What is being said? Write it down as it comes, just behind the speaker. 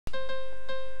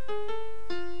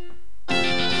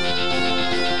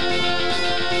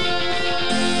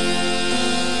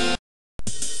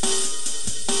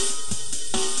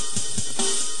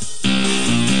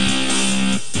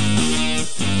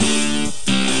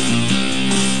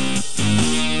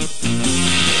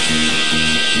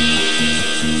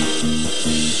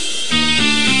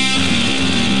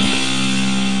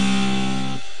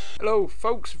Hello,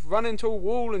 folks, run into a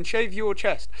wall and shave your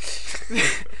chest.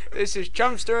 This is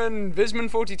Chumster and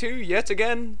Vismund42 yet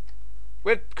again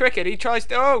with cricket. He tries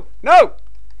to. Oh, no!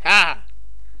 Ha!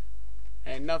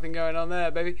 Ain't nothing going on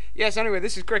there, baby. Yes, anyway,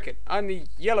 this is cricket. I'm the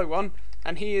yellow one,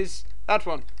 and he is that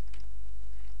one.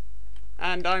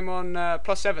 And I'm on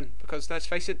 +7, because let's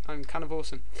face it, I'm kind of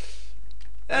awesome.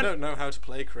 I don't know how to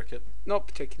play cricket. Not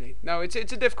particularly. No, it's a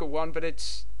difficult one, but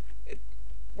it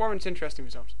warrants interesting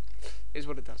results. Is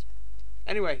what it does.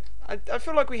 Anyway, I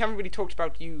feel like we haven't really talked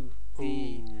about you,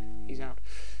 he's out.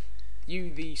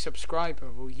 You, the subscriber,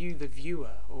 or you, the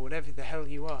viewer, or whatever the hell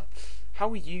you are. How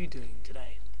are you doing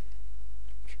today?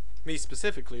 Me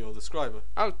specifically, or the scriber?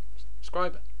 Oh,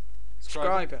 scriber.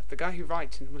 Scriber, the guy who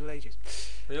writes in the Middle Ages.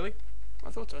 Really? I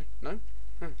thought so. No?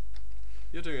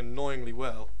 You're doing annoyingly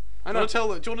well. I know. Do you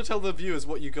want to tell the viewers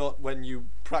what you got when you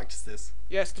practiced this?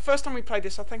 Yes, the first time we played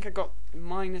this, I think I got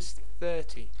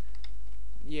 -30.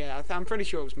 Yeah, I'm pretty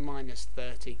sure it was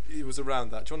 -30. It was around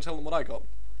that. Do you want to tell them what I got?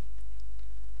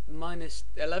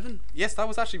 -11? Yes, that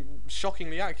was actually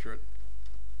shockingly accurate.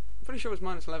 I'm pretty sure it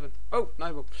was -11. Oh,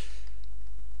 Noble.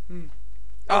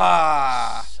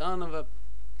 Ah! Son of a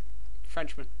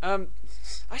Frenchman. I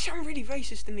sound really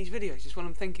racist in these videos, is what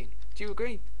I'm thinking. Do you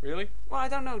agree? Really? Well, I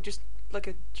don't know, just like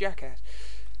a jackass.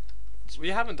 Well,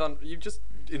 you haven't done. You've just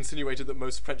insinuated that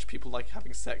most French people like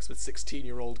having sex with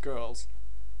 16-year-old girls.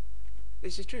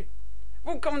 This is true.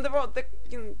 Well, come on,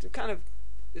 you know, kind of.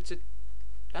 It's a.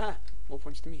 More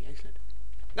points to me. Excellent.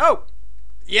 No!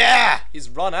 Yeah! He's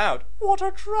run out. What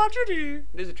a tragedy!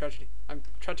 It is a tragedy. I'm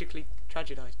tragically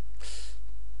tragedized.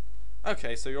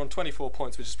 Okay, so you're on 24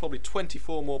 points, which is probably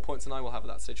 24 more points than I will have at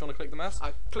that stage. Do you want to click the mouse?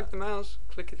 I click the mouse.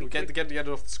 Clickety. We'll get it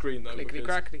off the screen though. Clickety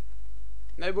because crackety.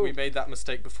 No ball. we made that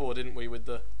mistake before, didn't we, with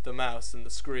the mouse and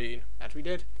the screen? That we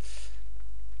did.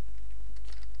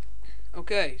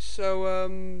 Okay, so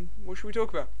what should we talk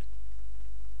about?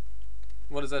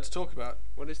 What is there to talk about?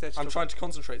 What is there to I'm talk trying to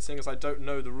concentrate, seeing as I don't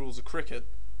know the rules of cricket.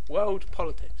 World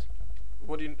politics.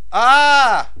 What do you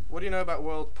know about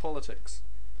world politics?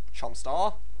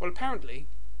 Chumster? Well, apparently,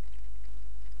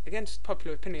 against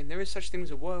popular opinion, there is such thing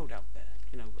as a world out there.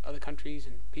 You know, other countries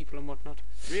and people and whatnot.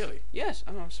 Really? Yes,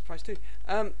 I was surprised too.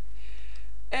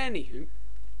 Anywho,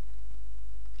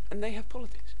 and they have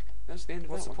politics. That's the end of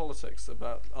What's that the one. politics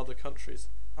about other countries?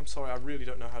 I'm sorry, I really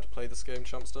don't know how to play this game,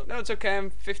 Chumster. No, it's okay. I'm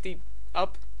 50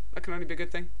 up. That can only be a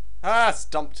good thing. Ah,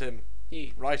 stumped him.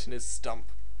 Yeah. Right in his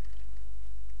stump.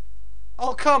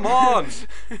 Oh, come on!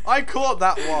 I caught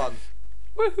that one!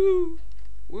 Woohoo!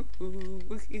 Woohoo!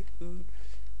 Woohoo!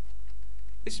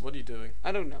 What are you doing?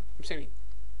 I don't know. I'm singing.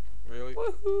 Really?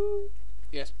 Woohoo!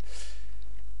 Yes.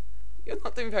 You're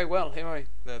not doing very well, here, are you?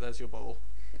 There's your bowl.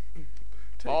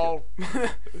 Take Ball.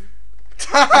 it.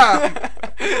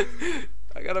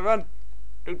 I gotta run.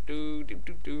 Do.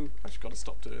 I just gotta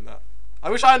stop doing that. I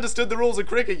wish I understood the rules of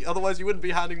cricket, otherwise you wouldn't be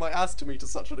handing my ass to me to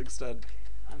such an extent.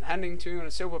 I'm handing to you on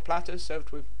a silver platter served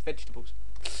with vegetables.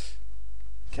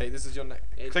 Okay, this is your neck.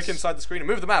 Click inside the screen and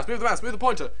move the mouse, move the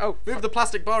pointer. Oh, move the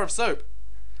plastic bar of soap.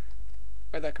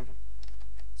 Where'd that come from?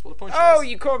 That's what the pointer Oh, is.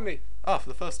 you caught me! Ah, for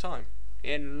the first time.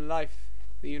 In life,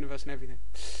 the universe and everything.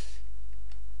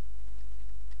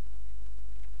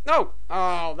 No!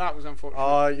 Oh, that was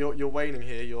unfortunate. You're waning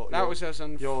here. That was as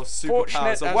unfortunate. Your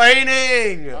superpowers are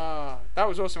waning! That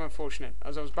was also unfortunate.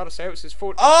 As I was about to say, it was his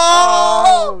fortune.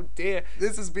 Oh! Dear.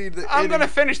 This has been the I'm going to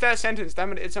finish that sentence,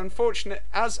 damn it. It's unfortunate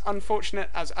as Adam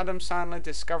Sandler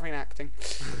discovering acting.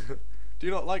 Do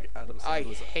you not like Adam Sandler? I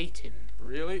hate him.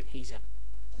 Really? He's a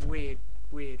weird.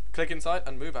 Click inside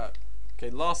and move out. Okay,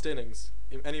 last innings.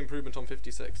 Any improvement on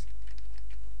 56?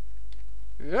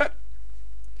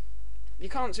 You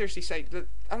can't seriously say that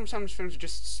Adam Sandler's films are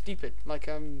just stupid. Like,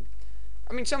 I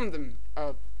mean, some of them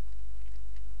are,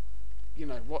 you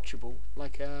know, watchable.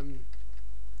 Like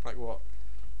what?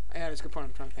 Yeah, that's a good point.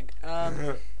 I'm trying to think.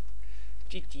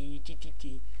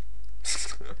 GT.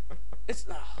 It's.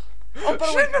 Oh, by the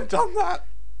way, shouldn't have done that.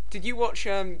 Did you watch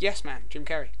Yes Man, Jim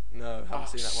Carrey? No, haven't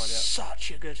seen that one yet. Such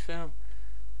a good film.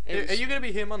 Are you going to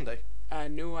be here Monday?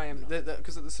 No, I am not.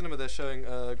 Because at the cinema they're showing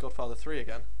Godfather 3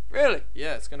 again. Really?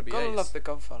 Yeah, it's going to be Gotta ace. love the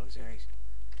Godfather series.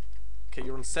 Okay,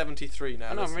 you're on 73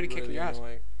 now. I know, I'm really kicking your ass.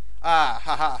 Annoying. Ah,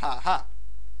 ha ha ha ha.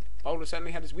 Bowler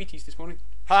certainly had his Wheaties this morning.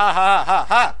 Ha ha ha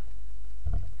ha.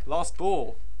 Last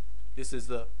ball. This is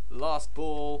the last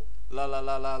ball. La la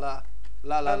la la la.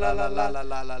 La la la la la la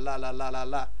la la la la la la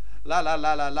la. La la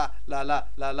la la la la la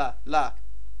la la la.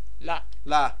 La.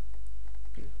 La.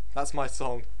 That's my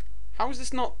song. How is this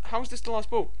the last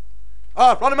ball?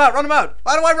 Oh, run him out, run him out.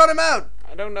 Why do I run him out?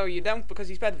 I don't know, you don't because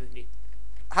he's better than you.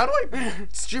 How do I?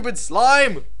 Stupid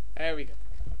slime. There we go.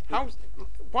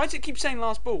 Why does it keep saying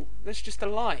last ball? That's just a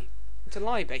lie. It's a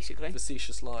lie, basically.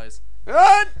 Facetious lies.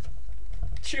 Ah!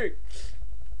 Shoot.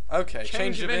 Okay,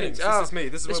 change of innings. This is me.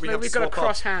 This is where we have to we've got to swap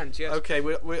cross up. hands, yes. Okay,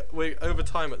 we're over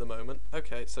time at the moment.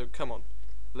 Okay, so come on.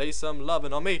 Lay some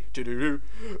lovin' on me.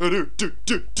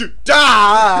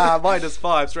 Ah!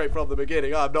 -5 straight from the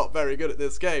beginning. I'm not very good at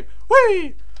this game.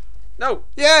 Whee! No.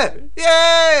 Yeah!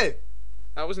 Yeah!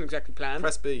 That wasn't exactly planned.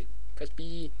 Press B. Press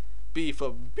B B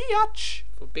for biatch.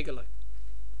 for Bigelow.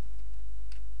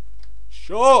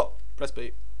 Sure. Press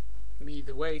B. Me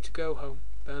the way to go home.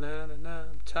 Ba-na-na-na,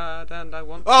 I'm tired and I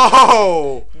want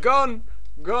Oh! Gone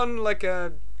like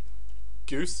a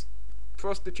Goose.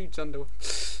 prostitute's underwear.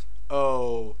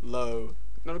 Oh, low.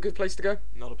 Not a good place to go.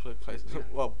 Not a place.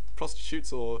 Well,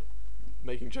 prostitutes or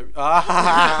making jokes.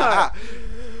 Ah!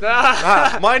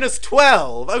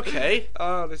 -12. Okay.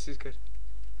 Oh, this is good.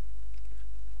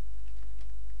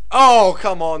 Oh,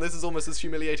 come on. This is almost as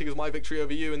humiliating as my victory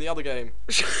over you in the other game.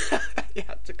 You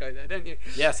had to go there, didn't you?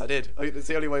 Yes, I did. It's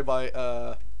the only way my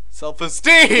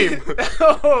self-esteem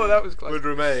Oh, that was close. would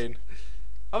remain.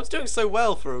 I was doing so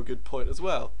well for a good point as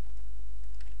well.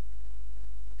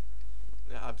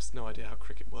 Yeah, I have just no idea how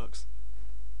cricket works.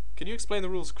 Can you explain the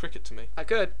rules of cricket to me? I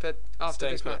could, but after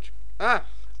Staying this put. match. Ah,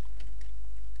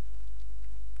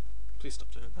 Please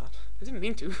stop doing that. I didn't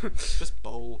mean to. Just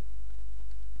bowl.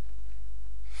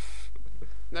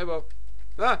 No ball.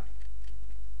 Ah.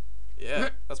 Yeah,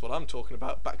 that's what I'm talking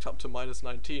about. Backed up to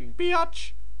 -19.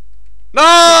 Biatch.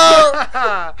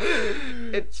 No!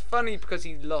 It's funny because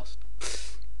he lost.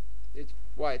 It's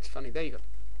why it's funny. There you go.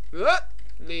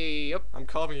 Yep. I'm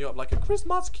carving you up like a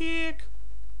Christmas cake.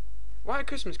 Why a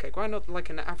Christmas cake? Why not like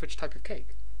an average type of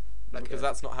cake? Like Because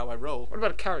that's not how I roll. What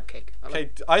about a carrot cake?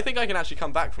 Okay, I think I can actually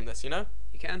come back from this, you know?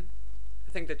 You can.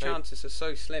 I think the chances are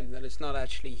so slim that it's not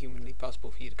actually humanly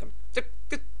possible for you to come.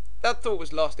 That thought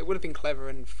was lost. It would have been clever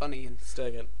and funny and. Stay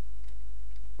again.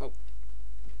 Oh.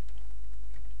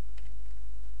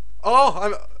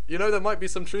 Oh, you know, there might be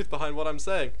some truth behind what I'm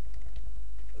saying.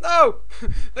 No!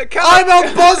 I'm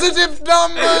on positive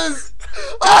numbers!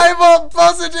 I'm on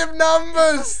positive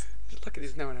numbers! Look at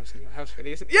this. No one else in your house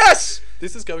really isn't. Yes!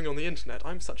 This is going on the internet.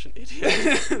 I'm such an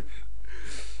idiot.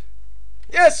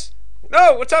 Yes!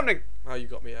 No! What's happening? Oh, you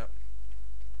got me out.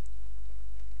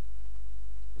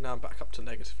 Now I'm back up to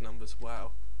negative numbers.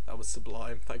 Wow. That was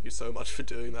sublime. Thank you so much for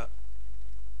doing that.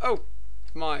 Oh,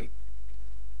 my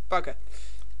bugger.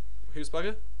 Whose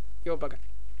bugger? Your bugger.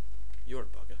 You're a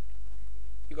bugger.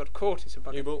 You got caught as a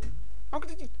bugger. New ball. How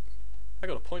could you? I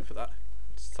got a point for that. I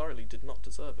thoroughly did not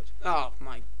deserve it. Oh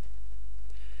my.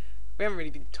 We haven't really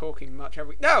been talking much, have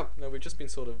we? No! No, we've just been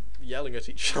sort of yelling at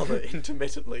each other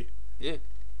intermittently. Yeah.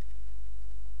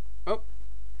 Oh.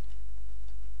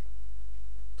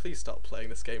 Please start playing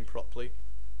this game properly.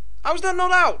 How was that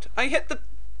not out? I hit the.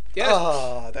 Yes.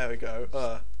 Ah, there we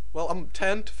go. Well, I'm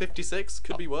 10 to 56.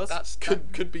 Could be worse.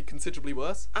 Could be considerably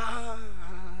worse. Ah,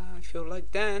 I feel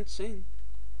like dancing.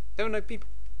 There were no people.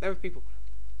 There were people.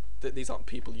 These aren't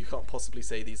people. You can't possibly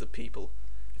say these are people.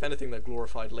 If anything, they're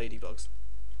glorified ladybugs.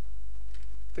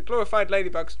 The glorified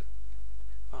ladybugs.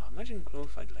 Oh, imagine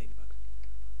glorified ladybugs.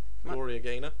 Gloria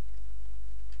Gaynor.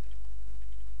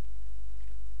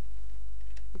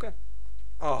 Okay.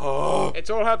 Oh. It's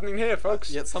all happening here,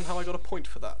 folks. Yet somehow I got a point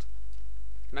for that.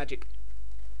 Magic.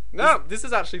 No! This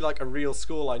is actually like a real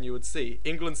scoreline you would see.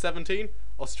 England 17,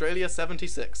 Australia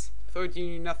 76. I thought you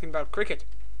knew nothing about cricket.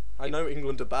 I know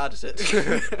England are bad at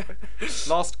it.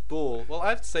 Last ball. Well, I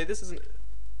have to say this isn't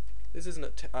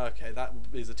okay, that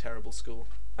is a terrible score.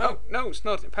 Oh no, it's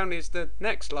not. Apparently, it's the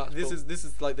next last. This ball.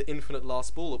 is like the infinite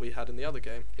last ball that we had in the other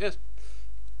game. Yes.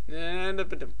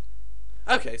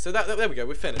 Okay, so there we go.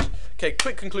 We're finished. Okay,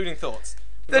 quick concluding thoughts.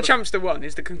 The Chumster one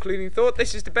is the concluding thought.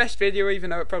 This is the best video, even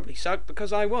though it probably sucked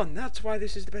because I won. That's why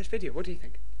this is the best video. What do you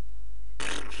think?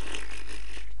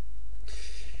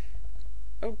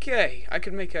 Okay, I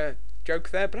could make a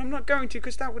joke there, but I'm not going to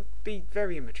because that would be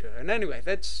very immature. And anyway,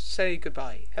 let's say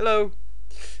goodbye. Hello.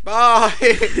 Bye.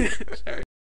 Sorry.